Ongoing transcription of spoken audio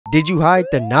Did you hide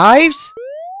the knives?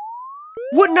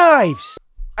 What knives?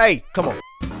 Hey, come on.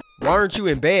 Why aren't you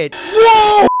in bed?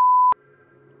 Whoa!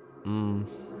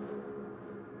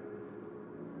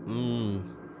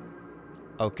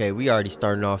 Okay, we already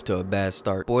starting off to a bad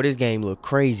start. Boy, this game look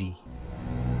crazy.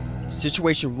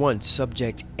 Situation 1,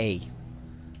 subject A.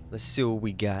 Let's see what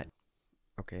we got.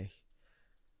 Okay.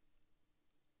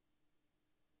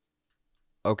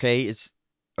 Okay,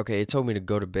 it told me to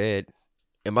go to bed.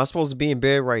 Am I supposed to be in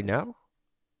bed right now?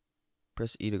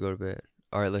 Press E to go to bed.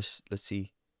 All right, let's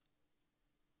see.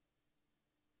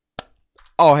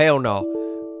 Oh, hell no.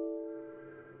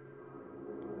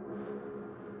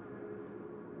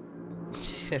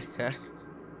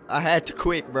 I had to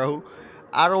quit, bro.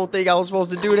 I don't think I was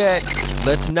supposed to do that.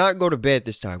 Let's not go to bed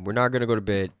this time. We're not gonna go to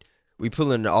bed. We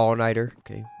pulling an all-nighter.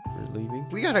 Okay, we're leaving.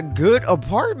 We got a good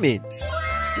apartment.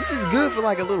 This is good for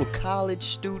like a little college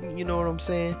student, you know what I'm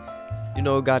saying? You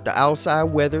know, got the outside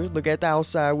weather. Look at the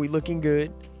outside, we looking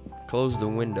good. Close the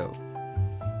window.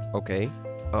 Okay.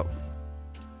 Oh,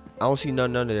 I don't see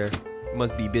nothing under there.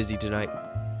 Must be busy tonight.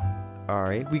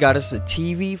 Alright, we got us a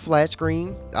TV flat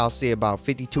screen. I'll say about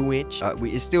 52 inch.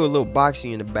 It's still a little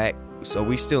boxy in the back, so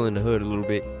we still in the hood a little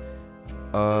bit.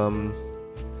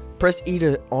 Press E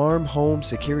to arm home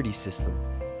security system.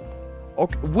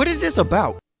 Okay, what is this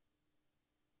about?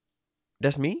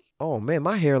 That's me? Oh man,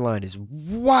 my hairline is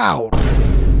wild.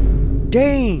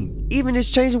 Dang, even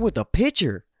it's changing with the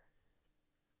picture.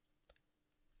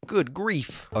 Good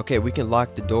grief. Okay, we can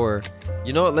lock the door.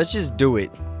 You know what? Let's just do it.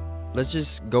 Let's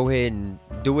just go ahead and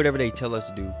do whatever they tell us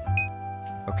to do.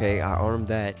 Okay, I armed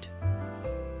that.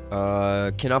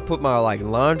 Can I put my like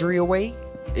laundry away?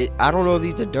 I don't know if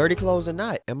these are dirty clothes or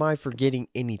not. Am I forgetting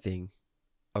anything?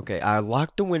 Okay, I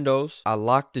locked the windows. I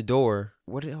locked the door.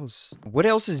 What else? What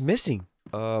else is missing?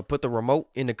 Put the remote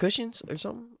in the cushions or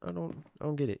something? I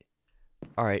don't get it.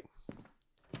 All right.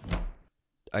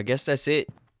 I guess that's it.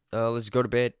 Let's go to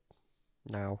bed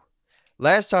now.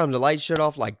 Last time the light shut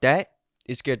off like that,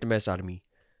 it scared the mess out of me.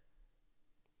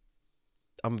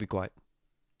 I'm gonna be quiet.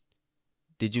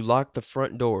 Did you lock the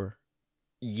front door?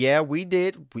 Yeah, we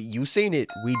did. You seen it.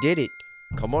 We did it.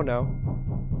 Come on now.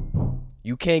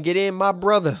 You can't get in, my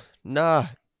brother. Nah.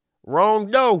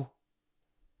 Wrong door.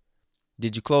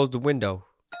 Did you close the window?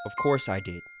 Of course I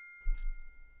did.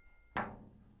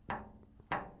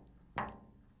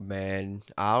 Man,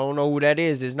 I don't know who that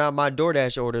is. It's not my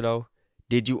DoorDash order though.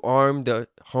 Did you arm the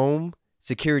home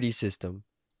security system?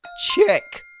 Check.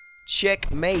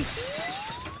 Checkmate.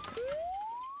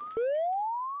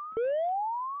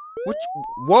 What?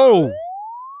 Whoa. Wait,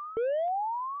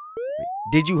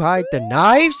 did you hide the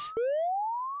knives?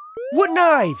 What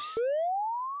knives?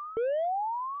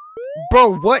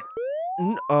 Bro, what?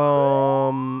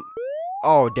 Oh,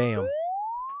 damn.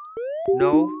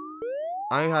 No,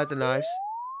 I ain't hide the knives.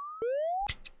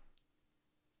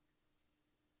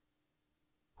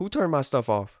 Who turned my stuff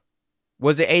off?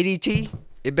 Was it ADT?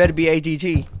 It better be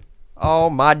ADT.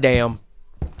 Oh, my damn.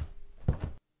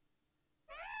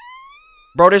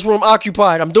 Bro, this room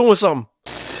occupied. I'm doing something.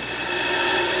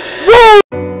 Woo!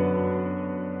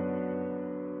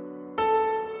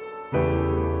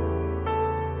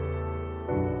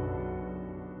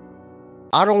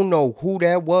 I don't know who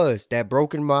that was that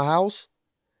broke in my house,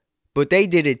 but they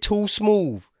did it too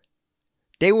smooth.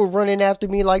 They were running after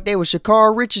me like they were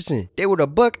Shakar Richardson. They were the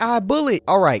Buckeye Bullet.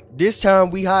 All right, this time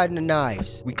we hiding the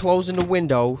knives. We closing the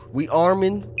window. We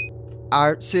arming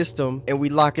our system and we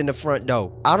locking the front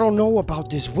door. I don't know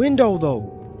about this window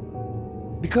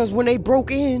though, because when they broke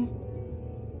in,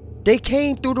 they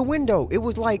came through the window. It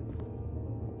was like,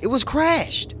 it was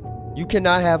crashed. You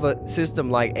cannot have a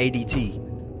system like ADT.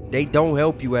 They don't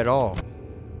help you at all.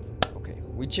 Okay,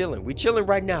 we chilling. We chilling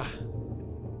right now.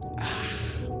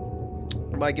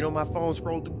 I might get on my phone,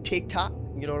 scroll through TikTok.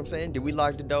 You know what I'm saying? Did we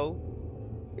lock the door?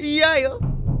 Yeah.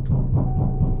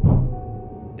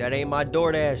 That ain't my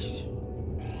DoorDash.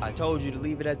 I told you to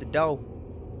leave it at the door.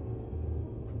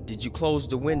 Did you close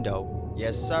the window?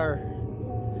 Yes, sir.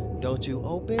 Don't you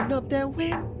open up that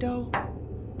window.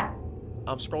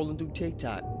 I'm scrolling through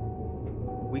TikTok.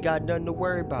 We got nothing to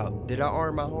worry about. Did I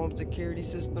arm my home security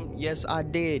system? Yes, I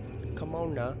did. Come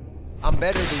on now. I'm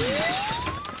better than you.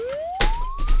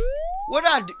 What'd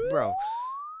I do? Bro.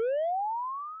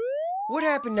 What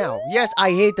happened now? Yes,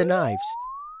 I hid the knives.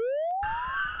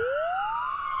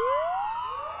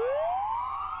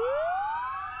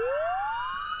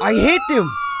 I hit them.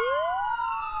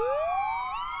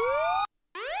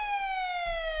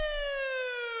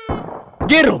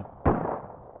 Get him.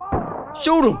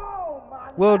 Shoot him.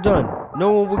 Well done.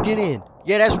 No one will get in.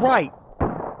 Yeah, that's right.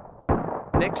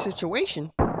 Next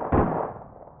situation.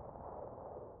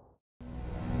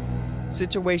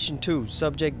 Situation 2,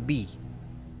 subject B.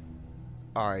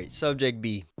 Alright, subject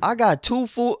B. I got 2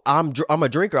 full. I'm a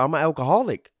drinker. I'm an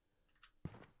alcoholic.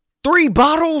 3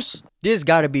 bottles? This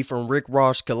gotta be from Rick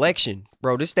Ross' collection.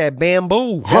 Bro, this that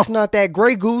bamboo. That's not that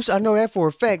Grey Goose. I know that for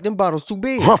a fact. Them bottles too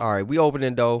big. Alright, we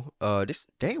opening though.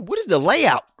 Damn, what is the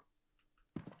layout?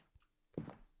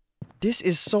 This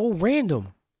is so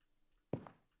random.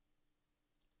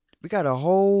 We got a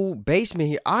whole basement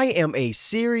here. I am a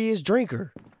serious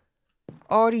drinker.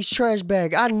 All these trash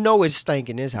bags. I know it's stank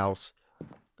in this house.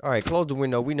 Alright, close the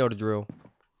window. We know the drill.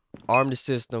 Arm the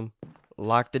system.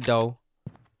 Lock the door.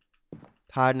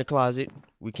 Hide in the closet.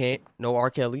 We can't. No R.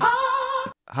 Kelly.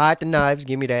 Hide the knives.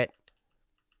 Give me that.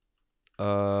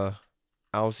 I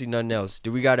don't see nothing else.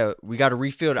 Do we gotta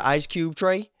refill the ice cube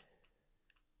tray?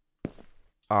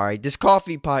 Alright, this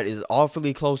coffee pot is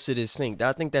awfully close to this sink.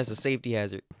 I think that's a safety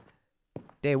hazard.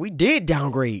 Damn, we did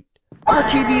downgrade. Our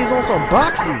TV is on some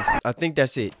boxes. I think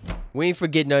that's it. We ain't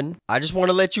forget nothing. I just want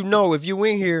to let you know, if you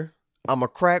in here, I'ma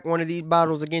crack one of these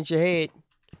bottles against your head.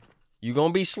 You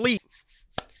gonna be asleep.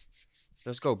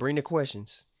 Let's go. Bring the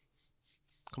questions.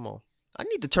 Come on. I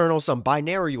need to turn on some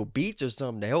binaural beats or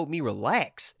something to help me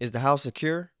relax. Is the house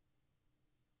secure?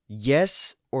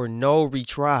 Yes or no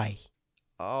retry?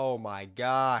 Oh my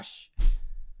gosh.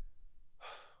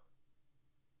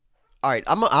 Alright,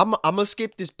 I'm gonna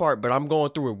skip this part, but I'm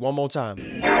going through it one more time.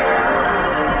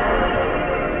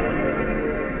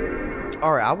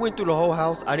 Alright, I went through the whole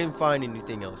house. I didn't find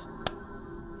anything else.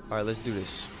 Alright, let's do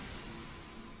this.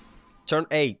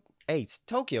 Hey,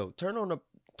 Tokyo, turn on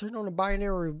the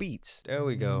binary beats. There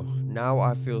we go. Now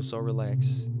I feel so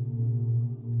relaxed.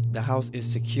 The house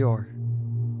is secure.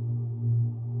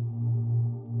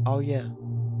 Oh yeah,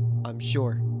 I'm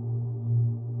sure.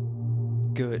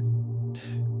 Good.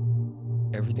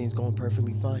 Everything's going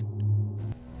perfectly fine.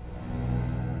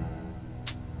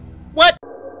 What?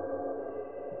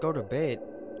 Go to bed?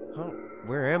 Huh?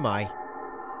 Where am I?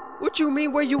 What you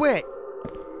mean, where you at?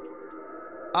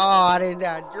 Oh, I didn't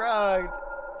got drugged.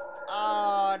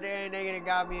 Oh, damn, they done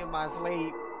got me in my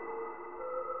sleep.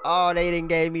 Oh, they done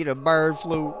gave me the bird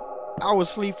flu. I was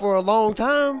asleep for a long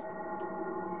time.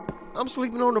 I'm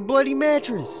sleeping on a bloody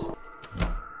mattress.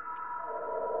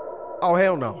 Oh,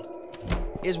 hell no.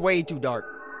 It's way too dark.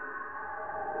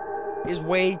 It's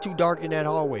way too dark in that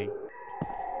hallway.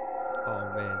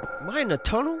 Oh, man. Am I in a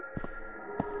tunnel?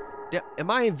 Am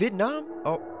I in Vietnam?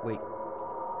 Oh, wait.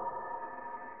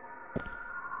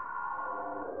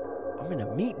 I'm in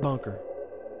a meat bunker.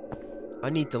 I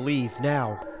need to leave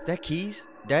now. That keys?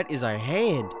 That is a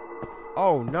hand.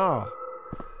 Oh, nah.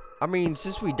 I mean,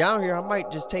 since we down here, I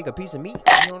might just take a piece of meat.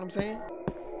 You know what I'm saying?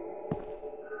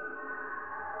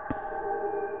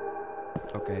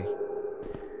 Okay.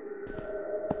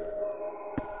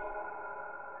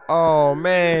 Oh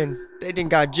man, they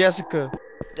didn't got Jessica.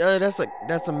 That's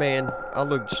a man. I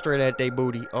looked straight at they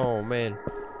booty. Oh man.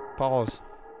 Pause.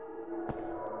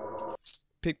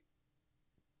 Pick.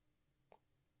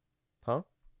 Huh?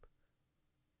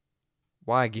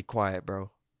 Why get quiet,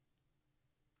 bro?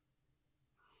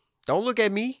 Don't look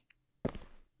at me.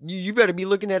 You better be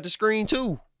looking at the screen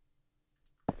too.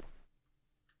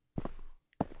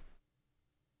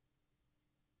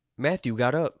 Matthew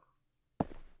got up.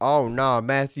 Oh, nah,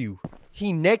 Matthew.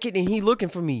 He naked and he looking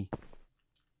for me.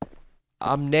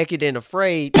 I'm naked and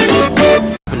afraid.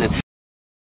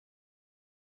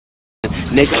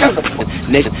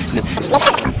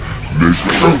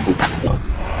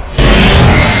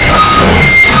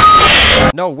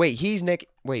 No, wait, he's naked.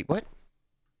 Wait, what?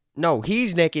 No,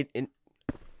 he's naked and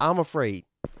I'm afraid.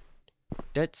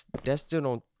 That still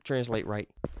don't translate right.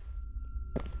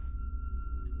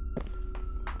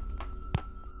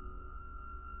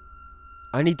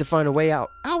 I need to find a way out.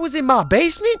 I was in my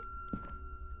basement?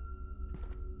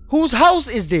 Whose house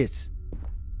is this?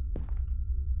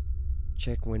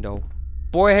 Check window.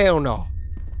 Boy, hell no.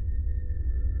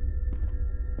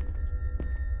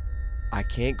 I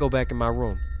can't go back in my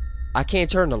room. I can't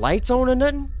turn the lights on or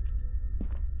nothing?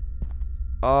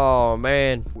 Oh,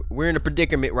 man. We're in a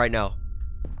predicament right now.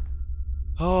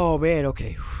 Oh, man.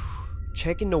 Okay.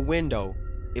 Checking the window.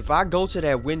 If I go to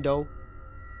that window,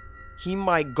 he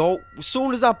might go. As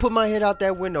soon as I put my head out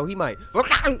that window, he might.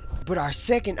 But our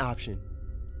second option,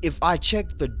 if I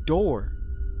check the door,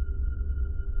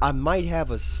 I might have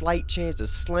a slight chance of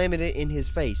slamming it in his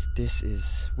face. This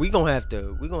is. We gonna have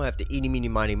to eeny meeny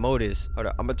miny mo this. Hold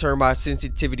up. I'm gonna turn my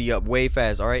sensitivity up way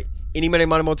fast. All right. Any money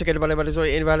mo take anybody let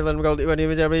them go.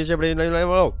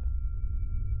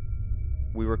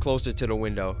 We were closer to the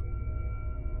window.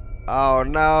 Oh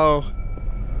no.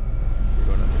 We're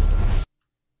going out the window.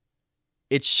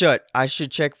 It's shut. I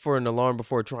should check for an alarm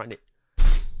before trying it.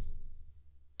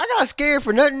 I got scared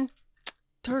for nothing.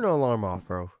 Turn the alarm off,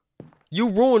 bro. You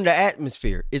ruined the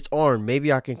atmosphere. It's armed.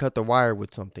 Maybe I can cut the wire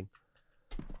with something.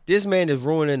 This man is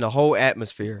ruining the whole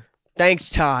atmosphere.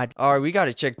 Thanks, Todd. Alright, we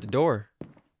gotta check the door.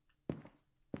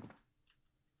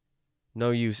 No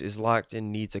use. It's locked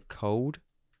and needs a code.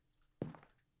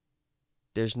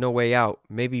 There's no way out.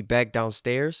 Maybe back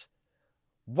downstairs?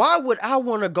 Why would I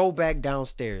want to go back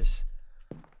downstairs?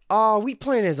 Oh, we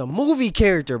playing as a movie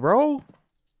character, bro.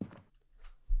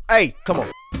 Hey, come on.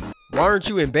 Why aren't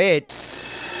you in bed?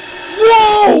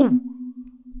 Whoa!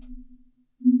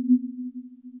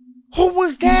 Who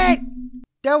was that?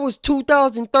 That was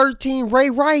 2013 Ray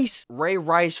Rice. Ray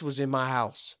Rice was in my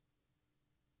house.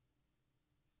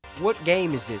 What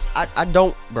game is this? I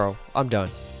don't, bro. I'm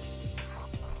done.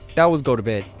 That was go to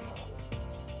bed.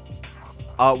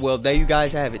 Well, there you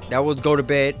guys have it. That was go to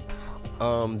bed.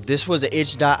 This was an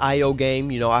itch.io game.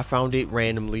 You know, I found it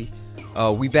randomly.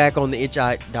 We back on the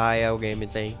itch.io gaming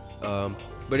thing.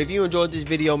 But if you enjoyed this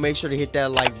video, make sure to hit that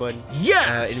like button.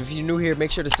 Yes! And if you're new here,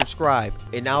 make sure to subscribe.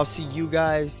 And I'll see you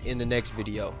guys in the next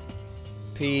video.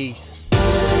 Peace.